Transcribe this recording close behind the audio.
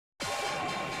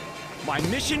My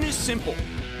mission is simple,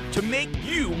 to make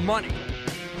you money.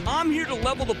 I'm here to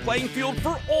level the playing field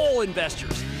for all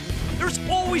investors. There's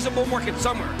always a bull market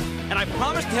somewhere, and I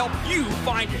promise to help you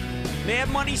find it. Mad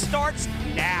Money starts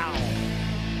now.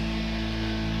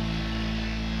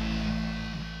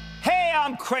 Hey,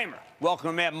 I'm Cramer.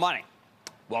 Welcome to Mad Money.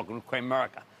 Welcome to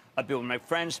Cramerica. I've been with my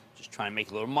friends, just trying to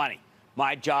make a little money.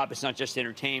 My job is not just to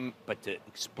entertain, but to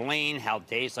explain how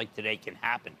days like today can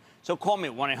happen. So call me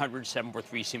at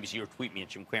 1-800-743-CNBC or tweet me at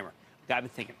Jim Cramer. I've been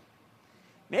thinking,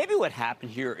 maybe what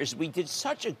happened here is we did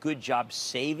such a good job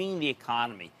saving the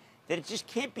economy that it just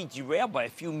can't be derailed by a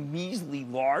few measly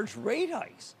large rate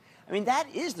hikes. I mean, that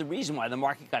is the reason why the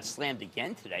market got slammed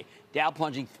again today. Dow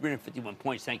plunging 351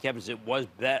 points. Thank heavens it was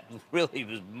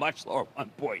much lower at 1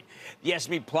 point. The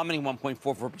S&P plummeting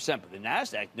 1.44%, but the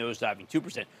Nasdaq nosediving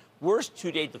 2%. Worst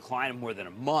two-day decline in more than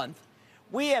a month.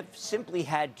 We have simply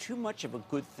had too much of a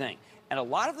good thing. And a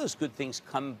lot of those good things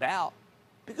come about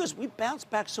because we bounced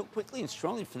back so quickly and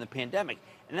strongly from the pandemic.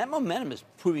 And that momentum is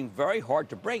proving very hard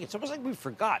to break. It's almost like we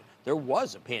forgot there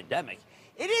was a pandemic.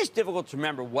 It is difficult to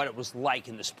remember what it was like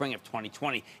in the spring of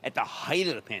 2020 at the height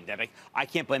of the pandemic. I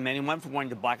can't blame anyone for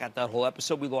wanting to black out that whole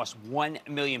episode. We lost 1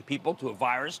 million people to a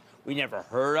virus we never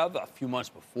heard of a few months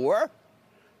before.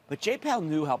 But Jay Powell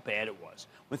knew how bad it was.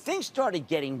 When things started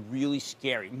getting really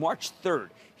scary, March 3rd,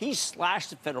 he slashed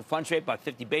the federal funds rate by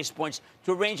 50 basis points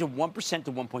to a range of 1%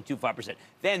 to 1.25%.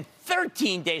 Then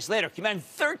 13 days later, came out in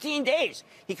 13 days,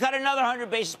 he cut another 100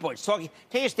 basis points,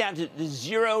 take us down to the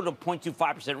 0 to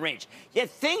 0.25% range. Yet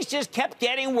things just kept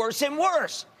getting worse and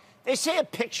worse. They say a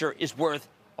picture is worth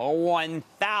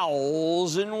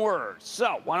 1,000 words.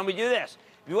 So why don't we do this?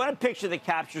 If you want a picture that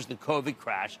captures the COVID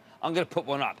crash, I'm going to put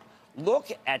one up.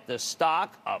 Look at the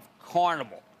stock of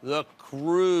Carnival, the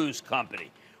cruise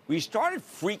company. We started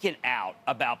freaking out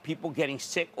about people getting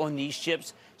sick on these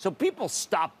ships, so people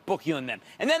stopped booking on them.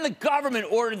 And then the government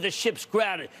ordered the ships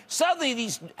grounded. Suddenly,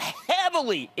 these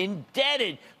heavily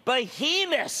indebted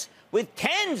behemoths with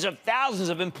tens of thousands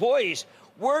of employees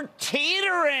were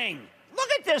teetering. Look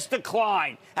at this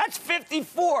decline. That's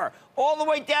 54. All the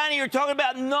way down here, you're talking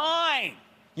about 9.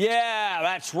 Yeah,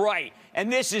 that's right. And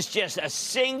this is just a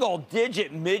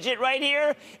single-digit midget right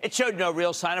here. It showed no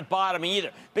real sign of bottoming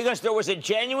either, because there was a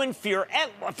genuine fear,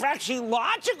 and actually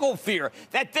logical fear,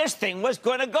 that this thing was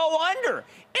going to go under.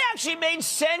 It actually made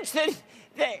sense that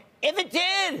if it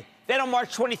did, then on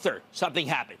March 23rd, something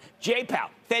happened. Jay Powell,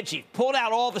 Fed chief, pulled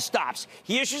out all the stops.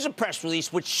 He issues a press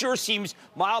release, which sure seems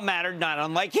mild-mannered, not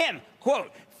unlike him.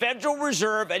 Quote, Federal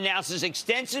Reserve announces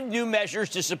extensive new measures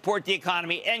to support the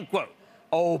economy, end quote.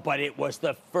 Oh, but it was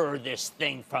the furthest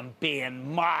thing from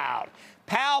being mild.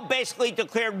 Powell basically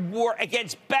declared war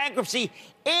against bankruptcy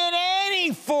in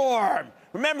any form.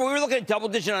 Remember, we were looking at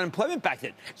double-digit unemployment back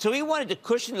then. So he wanted to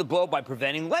cushion the blow by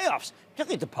preventing layoffs,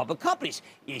 particularly to public companies.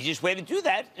 Easiest way to do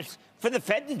that is for the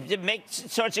Fed to make it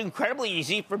so it's incredibly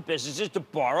easy for businesses to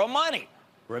borrow money.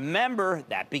 Remember,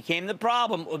 that became the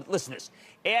problem. Listen to this.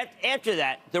 After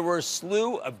that, there were a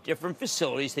slew of different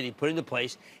facilities that he put into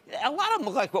place. A lot of them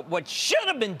look like what should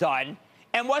have been done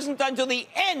and wasn't done until the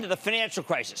end of the financial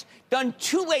crisis. Done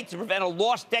too late to prevent a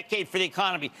lost decade for the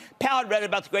economy. Powell had read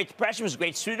about the Great Depression, was a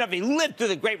great student of it. He lived through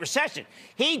the Great Recession.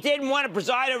 He didn't want to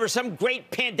preside over some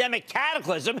great pandemic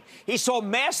cataclysm. He saw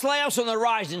mass layoffs on the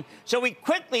horizon, so he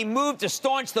quickly moved to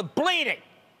staunch the bleeding.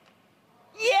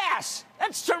 Yes,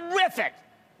 that's terrific.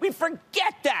 We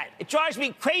forget that. It drives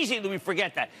me crazy that we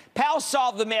forget that. Powell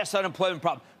solved the mass unemployment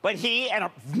problem, but he, and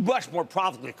much more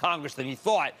profitably Congress than he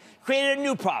thought, created a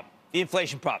new problem, the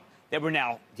inflation problem, that we're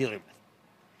now dealing with.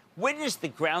 Witness the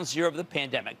ground zero of the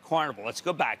pandemic, Carnival, let's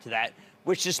go back to that,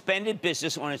 which suspended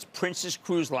business on its Princess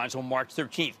Cruise lines on March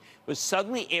 13th, was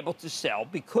suddenly able to sell,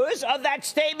 because of that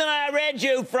statement I read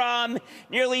you from,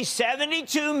 nearly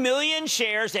 72 million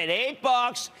shares at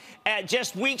 $8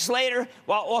 just weeks later,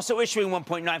 while also issuing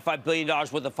 $1.95 billion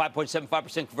worth of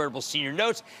 5.75% convertible senior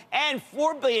notes and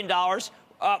 $4 billion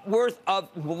worth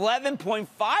of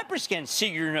 11.5%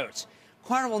 senior notes.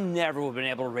 Carnival never would have been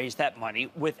able to raise that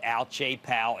money without Jay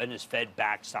Powell and his Fed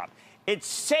backstop. It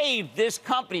saved this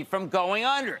company from going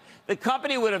under. The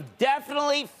company would have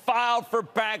definitely filed for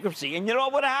bankruptcy. And you know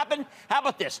what would have happened? How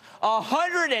about this?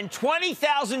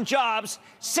 120,000 jobs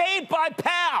saved by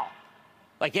Powell.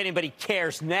 Like anybody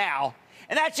cares now.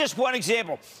 And that's just one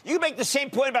example. You can make the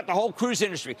same point about the whole cruise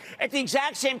industry. At the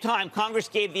exact same time, Congress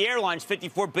gave the airlines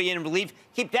 $54 billion in relief,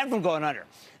 keep them from going under.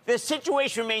 The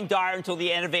situation remained dire until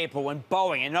the end of April, when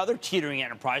Boeing, another teetering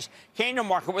enterprise, came to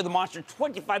market with a monster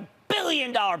 $25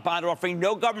 billion bond offering,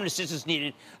 no government assistance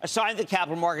needed, a sign the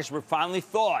capital markets were finally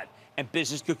thawed and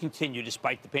business could continue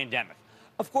despite the pandemic.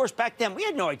 Of course, back then, we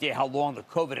had no idea how long the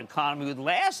COVID economy would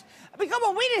last. I mean, come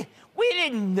on, we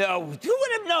didn't know. Who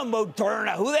would have known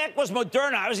Moderna? Who the heck was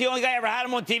Moderna? I was the only guy who ever had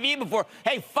him on TV before.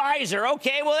 Hey, Pfizer.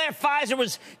 Okay, well, Pfizer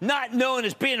was not known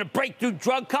as being a breakthrough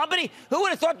drug company. Who would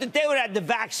have thought that they would have had the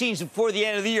vaccines before the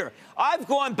end of the year? I've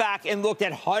gone back and looked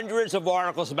at hundreds of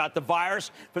articles about the virus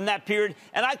from that period,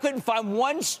 and I couldn't find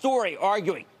one story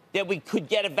arguing that we could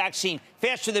get a vaccine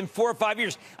faster than 4 or 5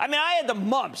 years. I mean, I had the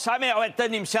mumps. I mean, it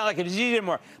doesn't even sound like a disease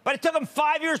anymore. But it took them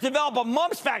 5 years to develop a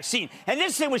mumps vaccine. And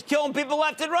this thing was killing people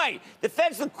left and right. The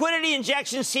Fed's liquidity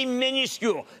injections seem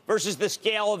minuscule versus the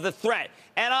scale of the threat.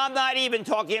 And I'm not even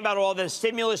talking about all the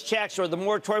stimulus checks or the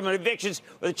moratorium on evictions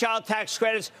or the child tax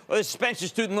credits or the suspension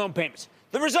of student loan payments.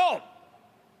 The result,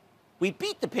 we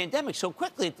beat the pandemic so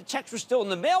quickly that the checks were still in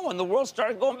the mail when the world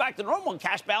started going back to normal and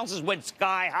cash balances went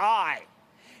sky high.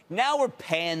 Now we're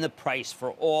paying the price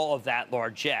for all of that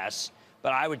largesse,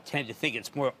 but I would tend to think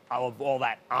it's more of all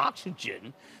that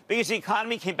oxygen because the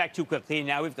economy came back too quickly, and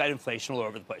now we've got inflation all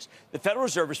over the place. The Federal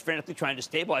Reserve is frantically trying to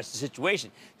stabilize the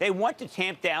situation. They want to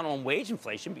tamp down on wage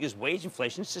inflation because wage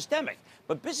inflation is systemic.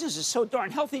 But business is so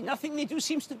darn healthy, nothing they do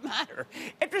seems to matter.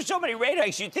 After so many rate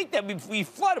hikes, you'd think that we'd be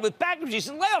flooded with bankruptcies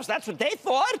and layoffs. That's what they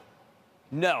thought.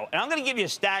 No. And I'm going to give you a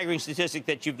staggering statistic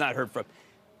that you've not heard from.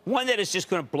 One that is just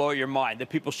going to blow your mind, that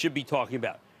people should be talking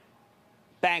about.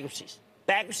 Bankruptcies.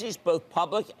 Bankruptcies, both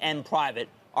public and private,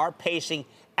 are pacing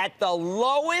at the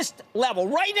lowest level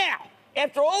right now.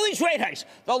 After all these rate hikes,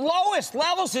 the lowest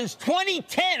level since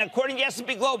 2010, according to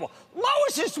S&P Global.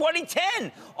 Lowest since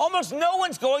 2010. Almost no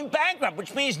one's going bankrupt,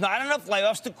 which means not enough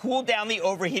layoffs to cool down the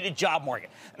overheated job market.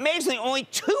 Amazingly, only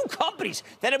 2 companies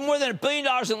that have more than $1 billion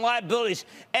in liabilities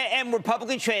and were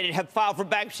publicly traded have filed for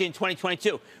bankruptcy in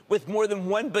 2022, with more than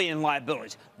 $1 billion in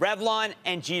liabilities. Revlon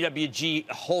and GWG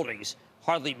Holdings,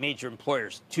 hardly major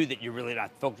employers, 2 that you're really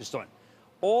not focused on.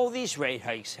 All these rate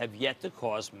hikes have yet to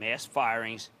cause mass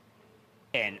firings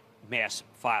and mass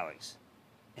filings.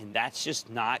 And that's just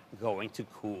not going to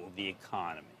cool the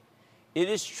economy. It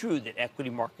is true that equity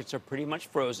markets are pretty much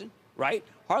frozen, right?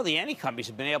 Hardly any companies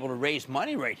have been able to raise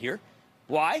money right here.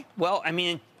 Why? Well, I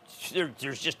mean,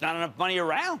 there's just not enough money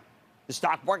around. The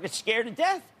stock market's scared to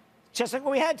death, just like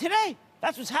what we had today.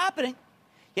 That's what's happening.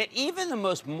 Yet even the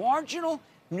most marginal,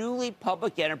 newly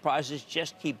public enterprises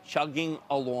just keep chugging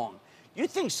along. You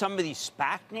think some of these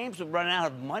SPAC names will run out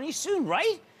of money soon,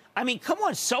 right? I mean, come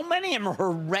on, so many of them are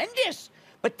horrendous,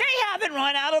 but they haven't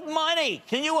run out of money.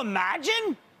 Can you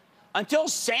imagine? Until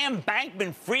Sam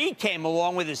Bankman-Fried came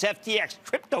along with his FTX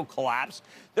crypto collapse,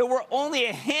 there were only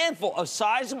a handful of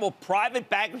sizable private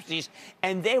bankruptcies,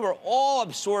 and they were all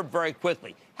absorbed very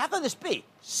quickly. How can this be?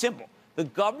 Simple. The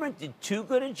government did too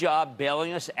good a job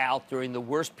bailing us out during the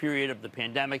worst period of the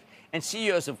pandemic, and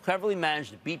CEOs have cleverly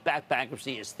managed to beat back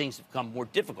bankruptcy as things have become more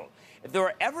difficult. If there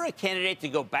were ever a candidate to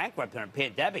go bankrupt in a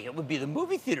pandemic, it would be the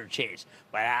movie theater chains.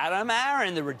 But Adam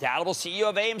Aron, the redoubtable CEO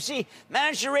of AMC,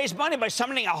 managed to raise money by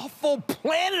summoning a full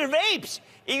planet of apes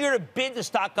eager to bid the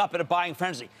stock up in a buying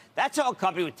frenzy. That's how a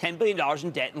company with $10 billion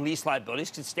in debt and lease liabilities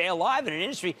can stay alive in an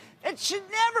industry that should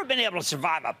never have been able to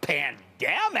survive a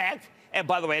pandemic. And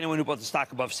by the way, anyone who bought the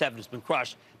stock above 7 has been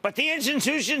crushed. But the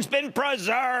institution's been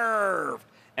preserved.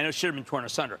 And it should have been torn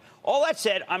asunder. All that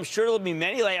said, I'm sure there'll be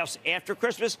many layoffs after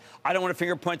Christmas. I don't want to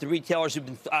finger point the retailers who've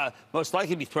been most likely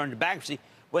to be thrown into bankruptcy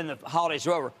when the holidays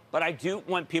are over. But I do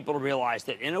want people to realize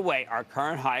that, in a way, our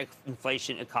current high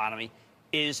inflation economy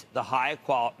is the high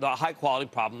quality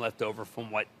problem left over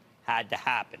from what had to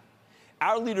happen.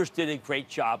 Our leaders did a great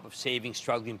job of saving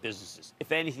struggling businesses.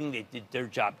 If anything, they did their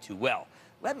job too well.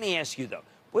 Let me ask you, though,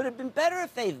 would it have been better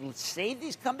if they saved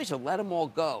these companies or let them all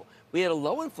go? We had a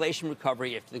low inflation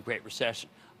recovery after the Great Recession.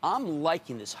 I'm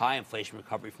liking this high inflation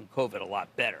recovery from COVID a lot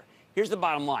better. Here's the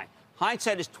bottom line.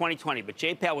 Hindsight is 20/20, but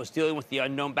Jay Powell was dealing with the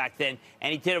unknown back then,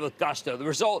 and he did it with gusto. The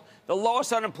result, the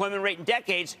lowest unemployment rate in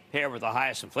decades, paired with the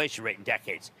highest inflation rate in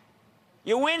decades.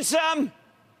 You win some,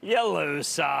 you lose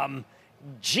some.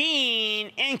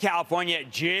 Gene in California.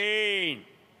 Gene.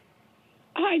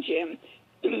 Hi, Jim.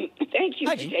 Thank you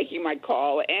for taking my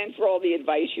call and for all the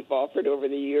advice you've offered over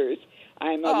the years.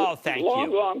 I'm a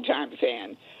long time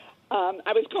fan.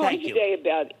 I was calling today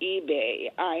about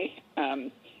eBay.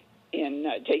 In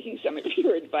taking some of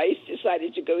your advice,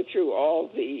 decided to go through all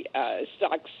the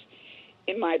stocks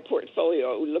in my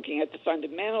portfolio, looking at the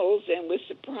fundamentals, and was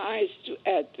surprised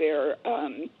at their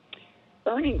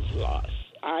earnings loss.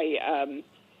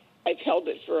 I've held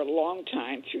it for a long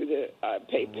time through the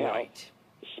PayPal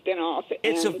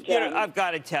spinoff. I've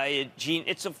got to tell you, Gene,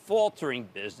 it's a faltering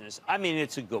business. I mean,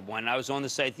 it's a good one. I was on the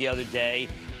site the other day,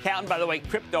 counting, by the way,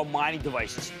 crypto mining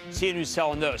devices, seeing who's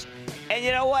selling those. And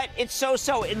you know what? It's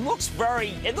so-so. It looks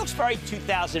very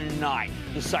 2009,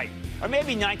 the site. Or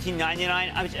maybe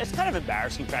 1999. I mean, it's kind of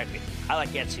embarrassing, frankly. I like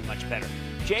Etsy much better.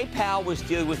 Jay Powell was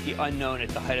dealing with the unknown at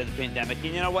the height of the pandemic.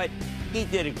 And you know what? He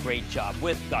did a great job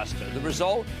with gusto. The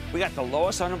result, we got the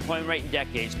lowest unemployment rate in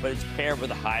decades, but it's paired with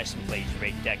the highest inflation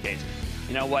rate in decades.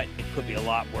 You know what? It could be a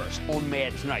lot worse. On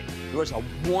Mad tonight, there was a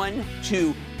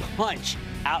 1-2 punch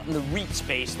out in the REIT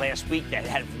space last week that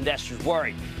had investors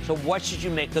worried. So what should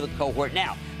you make of the cohort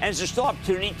now? And is there still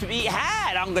opportunity to be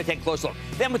had? I'm going to take a close look.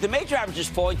 Then with the major averages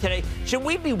falling today, should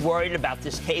we be worried about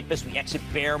this tape as we exit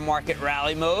bear market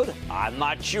rally mode? I'm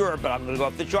not sure, but I'm going to go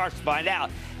up the charts to find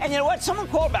out. And you know what? Someone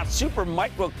called about super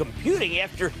micro computing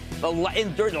after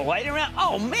during the lightning round.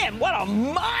 Oh, man, what a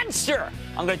monster!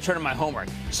 I'm going to turn to my homework.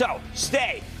 So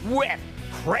stay with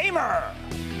Cramer.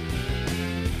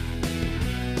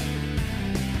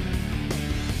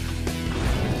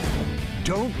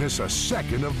 Don't miss a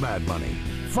second of Mad Money.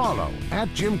 Follow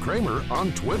 @JimCramer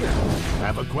on Twitter.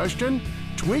 Have a question?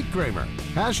 Tweet Cramer.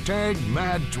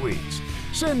 #MadTweets.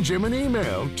 Send Jim an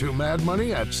email to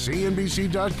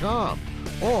madmoney@cnbc.com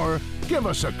or give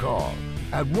us a call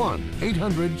at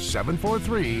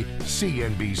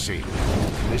 1-800-743-CNBC.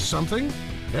 Miss something?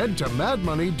 Head to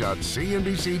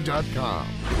madmoney.cnbc.com.